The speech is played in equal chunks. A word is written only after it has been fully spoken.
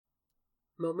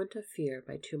Moment of Fear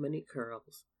by Too Many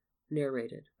Curls,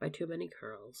 narrated by Too Many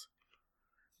Curls.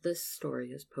 This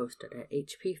story is posted at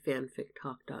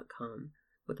hpfanfictalk.com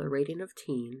with a rating of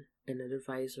teen and an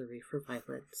advisory for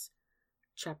violence.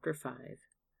 Chapter 5,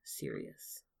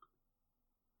 Sirius.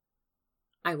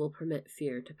 I will permit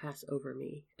fear to pass over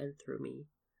me and through me,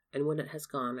 and when it has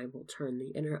gone I will turn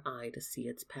the inner eye to see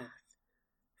its path.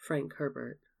 Frank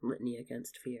Herbert, Litany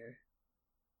Against Fear.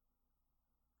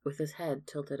 With his head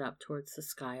tilted up towards the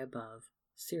sky above,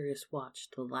 Sirius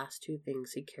watched the last two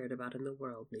things he cared about in the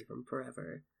world leave him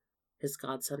forever, his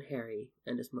godson Harry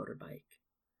and his motorbike.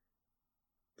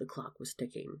 The clock was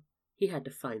ticking. He had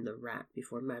to find the rat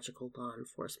before magical law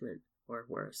enforcement, or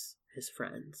worse, his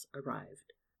friends,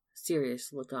 arrived.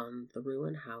 Sirius looked on the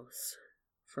ruined house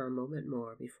for a moment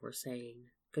more before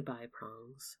saying, "Goodbye,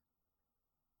 Prongs."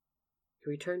 He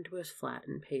returned to his flat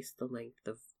and paced the length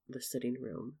of the sitting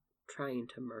room, trying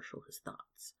to marshal his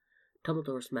thoughts.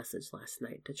 Dumbledore's message last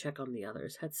night to check on the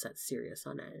others had set Sirius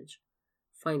on edge.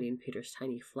 Finding Peter's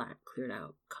tiny flat cleared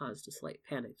out caused a slight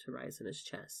panic to rise in his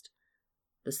chest.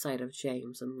 The sight of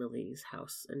James and Lily's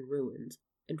house in ruins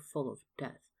and full of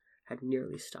death had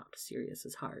nearly stopped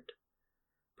Sirius's heart.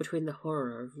 Between the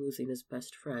horror of losing his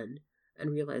best friend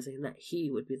and realizing that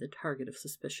he would be the target of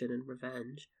suspicion and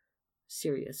revenge,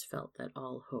 Sirius felt that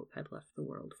all hope had left the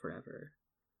world forever.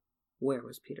 Where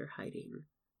was Peter hiding?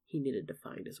 He needed to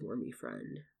find his wormy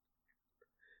friend.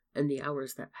 In the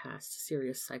hours that passed,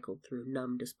 Sirius cycled through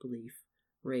numb disbelief,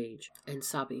 rage, and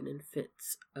sobbing in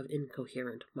fits of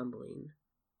incoherent mumbling.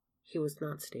 He was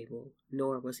not stable,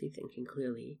 nor was he thinking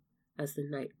clearly. As the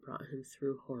night brought him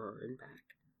through horror and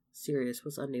back, Sirius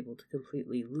was unable to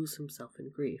completely lose himself in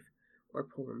grief or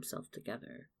pull himself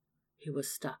together. He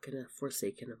was stuck in a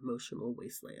forsaken emotional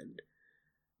wasteland.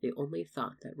 The only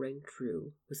thought that rang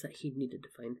true was that he needed to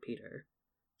find Peter.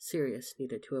 Sirius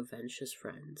needed to avenge his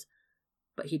friends,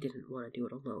 but he didn't want to do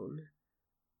it alone.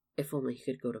 If only he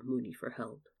could go to Moony for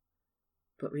help.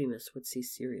 But Remus would see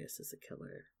Sirius as a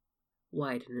killer.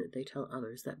 Why didn't they tell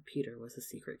others that Peter was a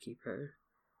secret keeper?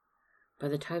 By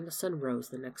the time the sun rose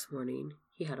the next morning,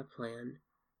 he had a plan.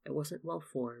 It wasn't well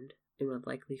formed and would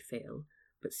likely fail,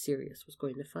 but Sirius was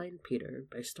going to find Peter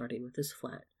by starting with his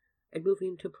flat and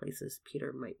moving to places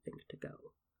Peter might think to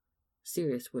go.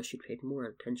 Sirius wished he'd paid more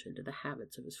attention to the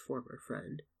habits of his former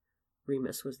friend.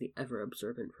 Remus was the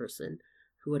ever-observant person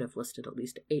who would have listed at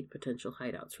least 8 potential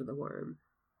hideouts for the worm.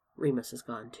 Remus is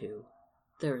gone too.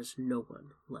 There is no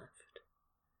one left.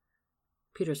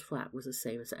 Peter's flat was the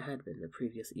same as it had been the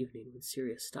previous evening when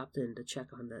Sirius stopped in to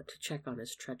check on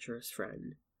his treacherous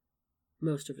friend.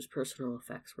 Most of his personal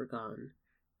effects were gone.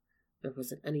 There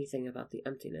wasn't anything about the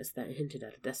emptiness that hinted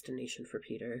at a destination for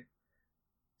Peter.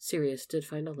 Sirius did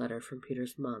find a letter from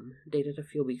Peter's mum, dated a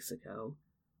few weeks ago.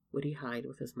 Would he hide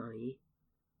with his money?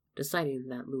 Deciding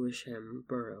that Lewisham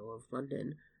borough of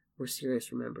London, where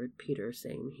Sirius remembered Peter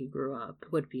saying he grew up,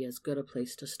 would be as good a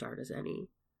place to start as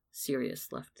any,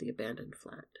 Sirius left the abandoned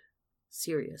flat.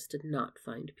 Sirius did not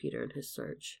find Peter in his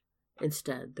search.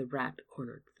 Instead, the rat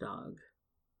cornered the dog.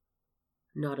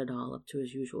 Not at all up to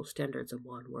his usual standards of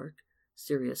wand work,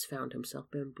 Sirius found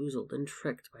himself bamboozled and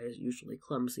tricked by his usually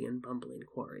clumsy and bumbling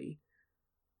quarry.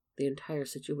 The entire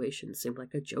situation seemed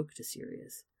like a joke to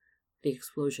Sirius. The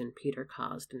explosion Peter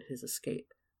caused in his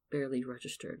escape barely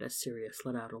registered as Sirius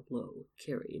let out a low,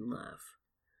 carrying laugh.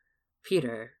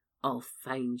 "Peter, I'll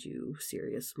find you,"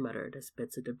 Sirius muttered as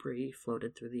bits of debris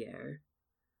floated through the air.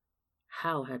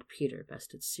 How had Peter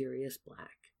bested Sirius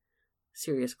Black?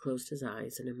 Sirius closed his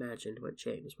eyes and imagined what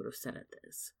James would have said at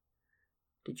this.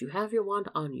 "Did you have your wand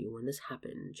on you when this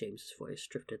happened?" James's voice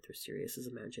drifted through Sirius's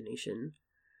imagination.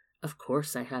 "Of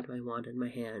course I had my wand in my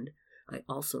hand. I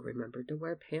also remembered to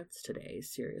wear pants today,"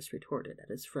 Sirius retorted at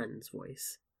his friend's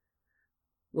voice.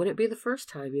 "Wouldn't it be the first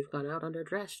time you've gone out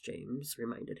underdressed," James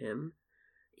reminded him.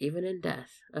 Even in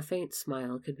death, a faint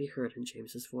smile could be heard in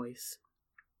James's voice.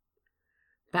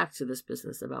 "Back to this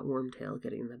business about Wormtail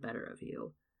getting the better of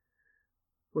you.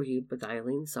 Were you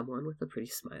beguiling someone with a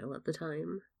pretty smile at the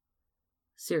time?"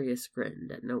 Sirius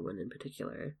grinned at no one in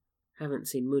particular. "Haven't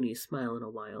seen Moony smile in a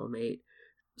while, mate,"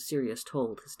 Sirius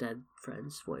told his dead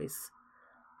friend's voice.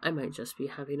 "I might just be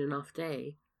having an off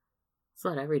day. It's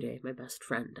not every day my best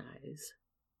friend dies."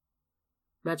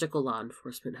 Magical law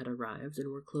enforcement had arrived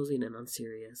and were closing in on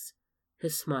Sirius.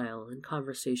 His smile and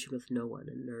conversation with no one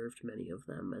unnerved many of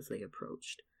them as they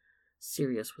approached.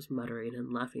 Sirius was muttering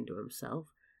and laughing to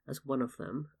himself as one of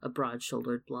them, a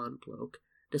broad-shouldered blonde bloke,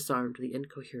 disarmed the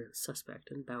incoherent suspect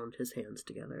and bound his hands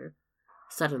together.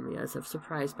 Suddenly, as if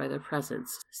surprised by their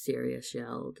presence, Sirius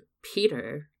yelled,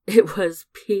 "Peter! It was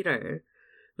Peter!"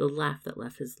 The laugh that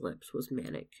left his lips was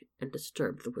manic and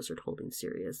disturbed the wizard holding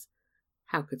Sirius.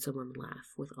 How could someone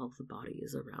laugh with all the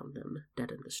bodies around them dead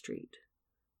in the street?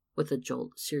 With a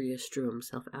jolt, Sirius drew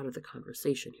himself out of the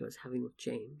conversation he was having with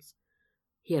James.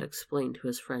 He had explained to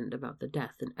his friend about the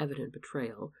death and evident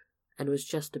betrayal, and was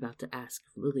just about to ask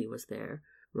if Lily was there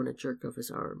when a jerk of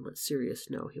his arm let Sirius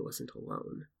know he wasn't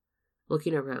alone.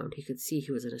 Looking around, he could see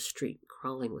he was in a street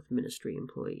crawling with ministry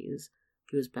employees.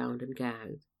 He was bound and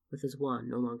gagged, with his wand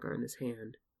no longer in his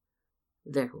hand.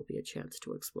 There will be a chance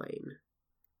to explain.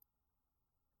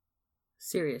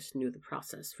 Sirius knew the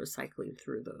process for cycling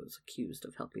through those accused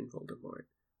of helping Voldemort.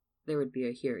 There would be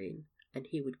a hearing, and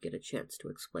he would get a chance to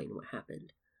explain what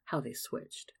happened, how they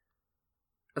switched.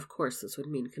 Of course, this would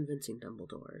mean convincing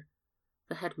Dumbledore.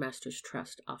 The headmaster's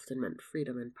trust often meant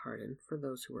freedom and pardon for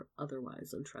those who were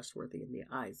otherwise untrustworthy in the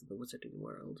eyes of the wizarding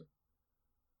world.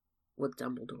 Would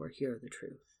Dumbledore hear the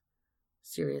truth?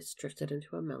 Sirius drifted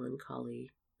into a melancholy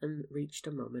and reached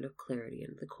a moment of clarity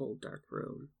in the cold, dark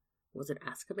room. Was it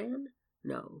Azkaban?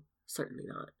 No, certainly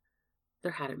not.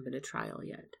 There hadn't been a trial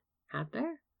yet. Had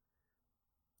there?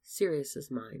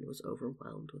 Sirius's mind was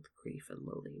overwhelmed with grief and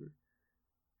loathing.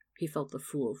 He felt the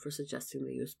fool for suggesting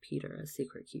they use Peter as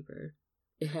secret keeper.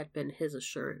 It had been his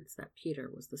assurance that Peter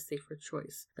was the safer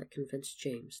choice that convinced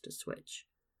James to switch.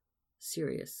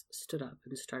 Sirius stood up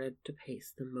and started to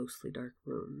pace the mostly dark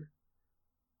room.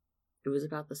 It was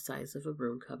about the size of a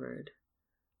broom cupboard.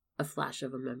 A flash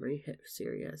of a memory hit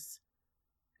Sirius.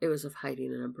 It was of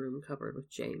hiding in a broom cupboard with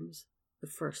James, the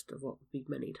first of what would be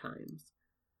many times.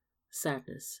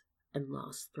 Sadness and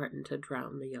loss threatened to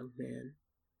drown the young man.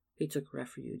 He took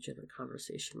refuge in a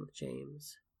conversation with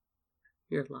James.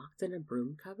 "You're locked in a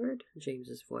broom cupboard?"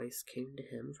 James's voice came to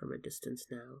him from a distance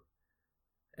now.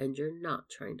 "And you're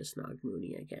not trying to snog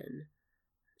Moony again."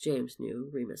 James knew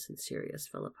Remus and Sirius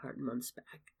fell apart months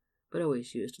back, but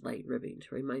always used light ribbing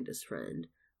to remind his friend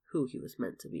who he was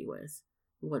meant to be with,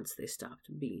 once they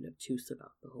stopped being obtuse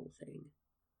about the whole thing.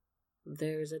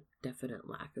 "There's a definite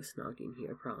lack of snogging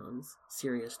here, Prongs,"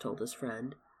 Sirius told his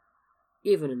friend.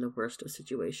 Even in the worst of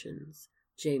situations,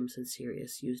 James and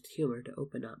Sirius used humor to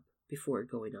open up before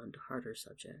going on to harder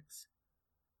subjects.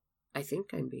 "I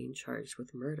think I'm being charged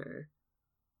with murder.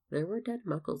 There were dead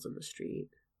muggles in the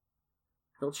street."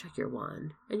 "They'll check your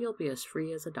wand, and you'll be as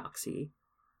free as a doxy."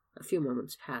 A few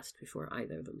moments passed before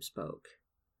either of them spoke.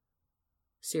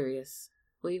 "Sirius,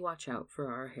 will you watch out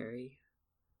for our Harry?"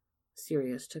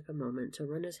 Sirius took a moment to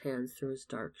run his hands through his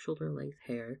dark, shoulder-length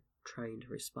hair, trying to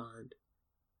respond.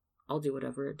 "I'll do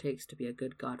whatever it takes to be a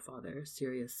good godfather,"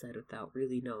 Sirius said without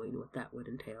really knowing what that would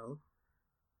entail.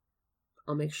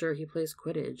 "I'll make sure he plays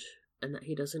Quidditch, and that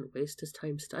he doesn't waste his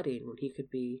time studying when he could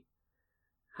be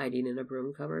hiding in a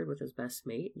broom cupboard with his best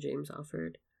mate," James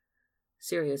offered.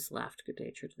 Sirius laughed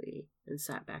good-naturedly and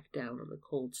sat back down on the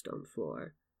cold stone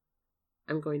floor.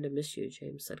 "I'm going to miss you,"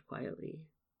 James said quietly.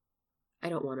 "I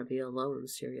don't want to be alone,"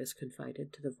 Sirius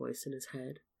confided to the voice in his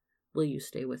head. "Will you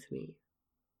stay with me?"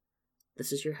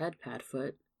 "This is your head,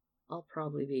 Padfoot. I'll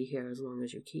probably be here as long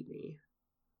as you keep me."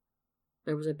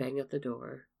 There was a bang at the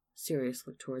door. Sirius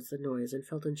looked towards the noise and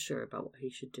felt unsure about what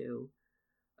he should do.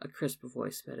 A crisp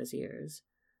voice met his ears.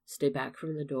 "Stay back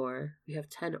from the door. We have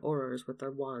 10 Aurors with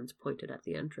their wands pointed at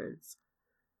the entrance."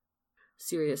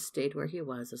 Sirius stayed where he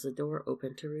was as the door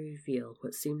opened to reveal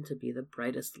what seemed to be the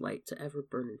brightest light to ever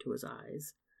burn into his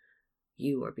eyes.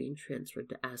 "You are being transferred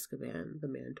to Azkaban," the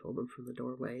man told him from the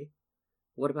doorway.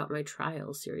 "What about my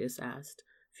trial?" Sirius asked,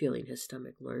 feeling his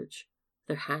stomach lurch.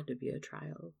 There had to be a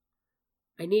trial.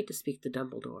 "I need to speak to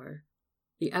Dumbledore.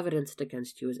 The evidence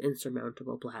against you is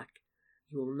insurmountable, Black.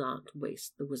 You will not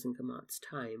waste the Wizengamot's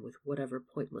time with whatever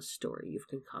pointless story you've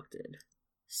concocted."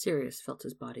 Sirius felt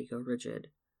his body go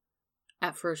rigid.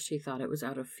 At first he thought it was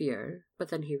out of fear, but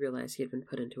then he realized he had been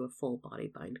put into a full body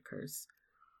bind curse.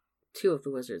 2 of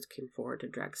the wizards came forward to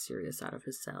drag Sirius out of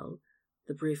his cell.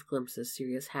 The brief glimpses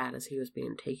Sirius had as he was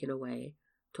being taken away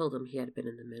told him he had been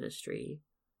in the Ministry.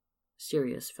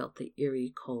 Sirius felt the eerie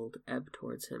cold ebb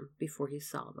towards him before he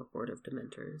saw the horde of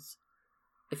Dementors.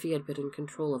 If he had been in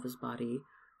control of his body,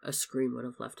 a scream would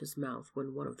have left his mouth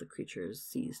when one of the creatures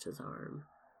seized his arm.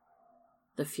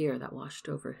 The fear that washed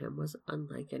over him was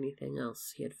unlike anything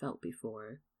else he had felt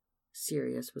before.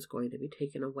 Sirius was going to be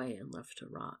taken away and left to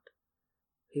rot.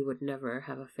 He would never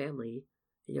have a family,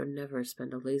 and he would never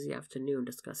spend a lazy afternoon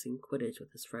discussing Quidditch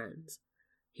with his friends.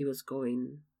 He was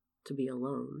going to be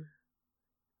alone.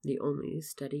 The only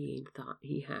steadying thought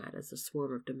he had as a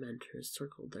swarm of Dementors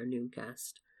circled their new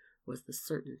guest was the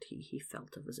certainty he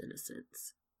felt of his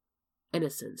innocence.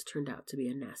 Innocence turned out to be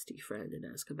a nasty friend in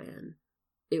Azkaban.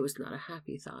 It was not a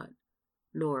happy thought,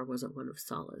 nor was it one of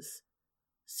solace.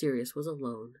 Sirius was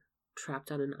alone, trapped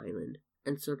on an island,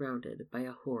 and surrounded by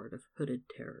a horde of hooded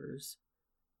terrors.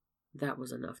 That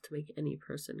was enough to make any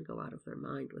person go out of their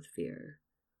mind with fear.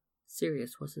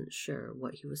 Sirius wasn't sure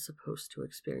what he was supposed to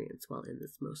experience while in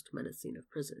this most menacing of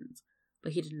prisons,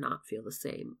 but he did not feel the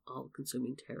same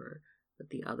all-consuming terror that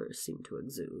the others seemed to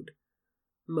exude.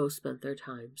 Most spent their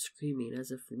time screaming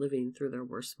as if living through their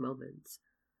worst moments.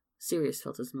 Sirius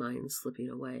felt his mind slipping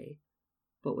away,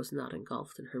 but was not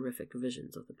engulfed in horrific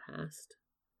visions of the past.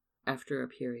 After a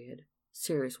period,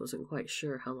 Sirius wasn't quite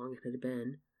sure how long it had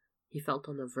been. He felt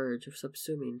on the verge of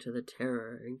subsuming to the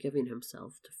terror and giving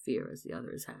himself to fear as the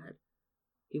others had.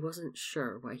 He wasn't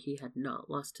sure why he had not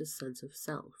lost his sense of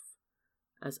self,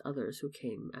 as others who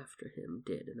came after him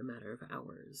did in a matter of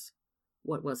hours.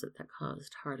 What was it that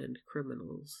caused hardened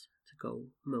criminals to go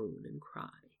moan and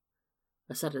cry?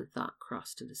 A sudden thought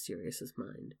crossed into Sirius's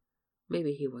mind.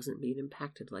 Maybe he wasn't being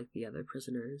impacted like the other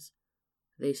prisoners.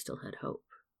 They still had hope.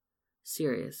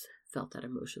 Sirius felt that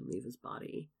emotion leave his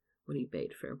body when he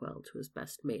bade farewell to his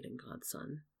best mate and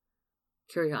godson.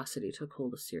 Curiosity took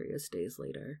hold of Sirius days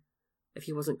later. If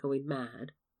he wasn't going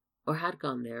mad, or had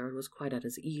gone there and was quite at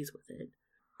his ease with it,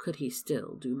 could he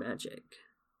still do magic?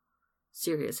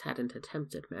 Sirius hadn't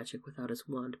attempted magic without his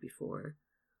wand before.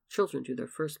 Children do their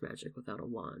first magic without a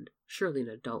wand. Surely an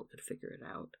adult could figure it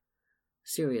out.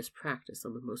 Sirius practiced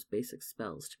on the most basic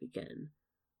spells to begin.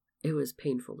 It was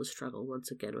painful to struggle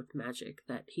once again with magic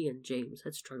that he and James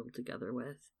had struggled together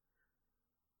with.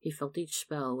 He felt each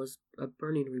spell was a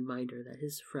burning reminder that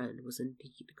his friend was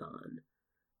indeed gone.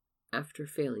 After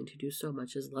failing to do so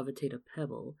much as levitate a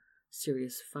pebble,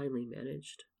 Sirius finally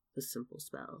managed the simple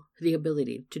spell. The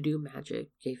ability to do magic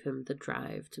gave him the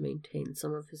drive to maintain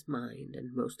some of his mind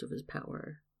and most of his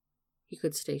power. He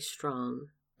could stay strong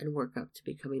and work up to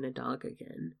becoming a dog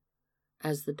again.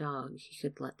 As the dog, he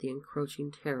could let the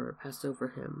encroaching terror pass over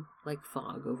him like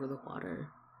fog over the water.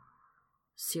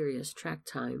 Sirius tracked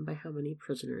time by how many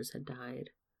prisoners had died.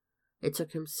 It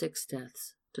took him 6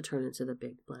 deaths to turn into the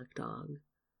big black dog.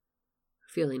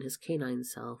 Feeling his canine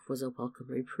self was a welcome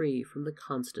reprieve from the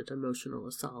constant emotional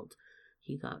assault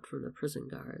he got from the prison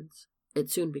guards. It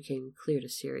soon became clear to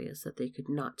Sirius that they could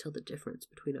not tell the difference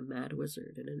between a mad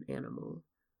wizard and an animal.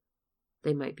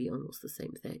 They might be almost the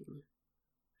same thing.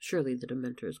 Surely the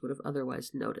Dementors would have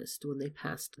otherwise noticed when they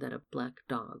passed that a black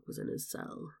dog was in his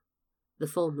cell. The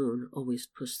full moon always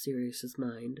pushed Sirius's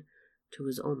mind to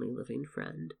his only living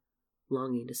friend.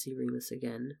 Longing to see Remus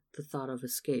again, the thought of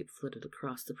escape flitted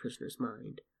across the prisoner's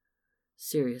mind.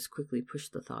 Sirius quickly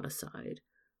pushed the thought aside.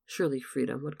 Surely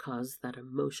freedom would cause that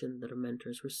emotion the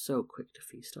Dementors were so quick to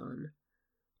feast on.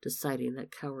 Deciding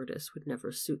that cowardice would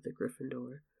never suit the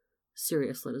Gryffindor,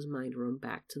 Sirius let his mind roam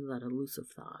back to that elusive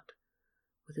thought.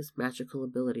 With his magical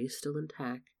abilities still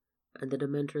intact, and the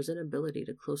Dementor's inability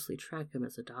to closely track him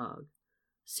as a dog,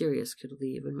 Sirius could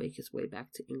leave and make his way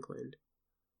back to England.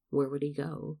 Where would he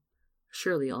go?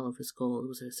 Surely all of his gold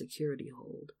was in a security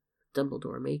hold.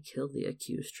 Dumbledore may kill the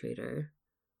accused traitor.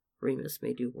 Remus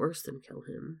may do worse than kill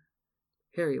him.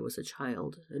 Harry was a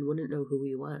child and wouldn't know who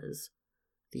he was.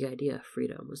 The idea of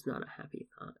freedom was not a happy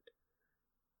thought.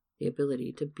 The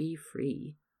ability to be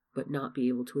free, but not be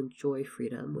able to enjoy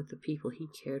freedom with the people he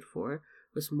cared for,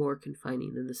 was more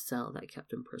confining than the cell that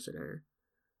kept him prisoner.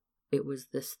 It was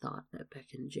this thought that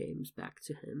beckoned James back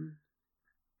to him.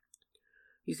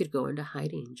 You could go into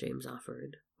hiding, James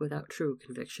offered, without true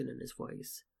conviction in his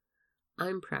voice.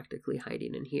 I'm practically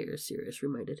hiding in here, Sirius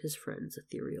reminded his friend's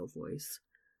ethereal voice.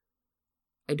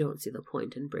 I don't see the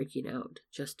point in breaking out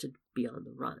just to be on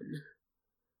the run.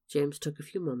 James took a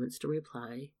few moments to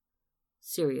reply.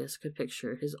 Sirius could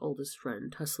picture his oldest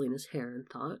friend tussling his hair and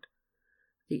thought.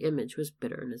 The image was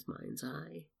bitter in his mind's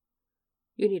eye.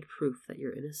 You need proof that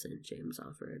you're innocent, James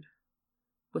offered.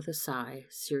 With a sigh,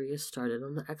 Sirius started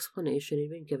on the explanation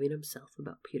he'd been giving himself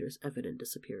about Peter's evident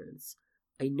disappearance.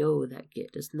 I know that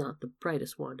Git is not the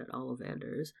brightest wand at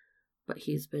Ollivanders, but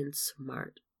he's been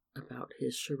smart about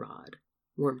his charade.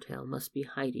 Wormtail must be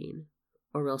hiding,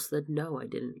 or else they'd know I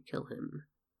didn't kill him.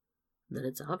 Then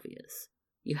it's obvious.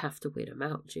 You have to wait him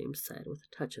out, James said with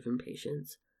a touch of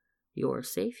impatience. You're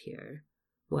safe here.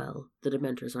 Well, the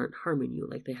Dementors aren't harming you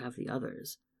like they have the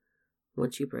others.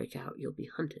 Once you break out, you'll be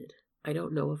hunted. I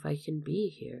don't know if I can be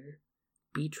here.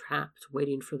 Be trapped,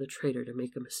 waiting for the traitor to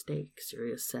make a mistake,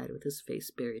 Sirius said with his face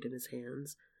buried in his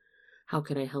hands. How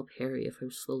can I help Harry if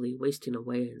I'm slowly wasting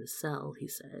away in the cell, he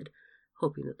said,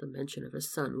 hoping that the mention of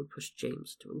his son would push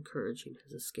James to encouraging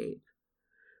his escape.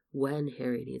 When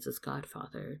Harry needs his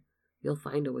godfather, you'll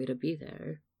find a way to be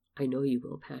there. I know you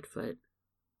will, Padfoot.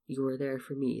 You were there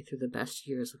for me through the best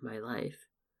years of my life.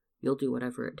 You'll do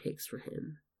whatever it takes for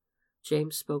him.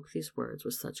 James spoke these words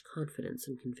with such confidence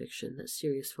and conviction that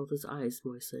Sirius felt his eyes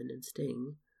moisten and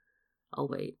sting. "I'll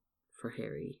wait for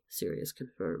Harry," Sirius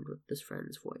confirmed with his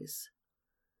friend's voice.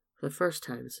 For the first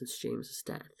time since James's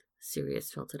death,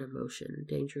 Sirius felt an emotion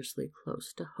dangerously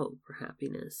close to hope or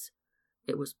happiness.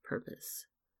 It was purpose.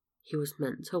 He was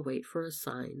meant to wait for a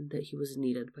sign that he was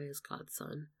needed by his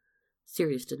godson.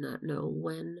 Sirius did not know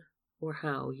when or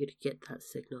how he'd get that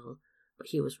signal, but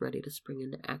he was ready to spring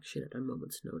into action at a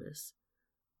moment's notice.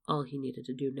 All he needed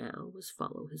to do now was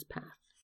follow his path.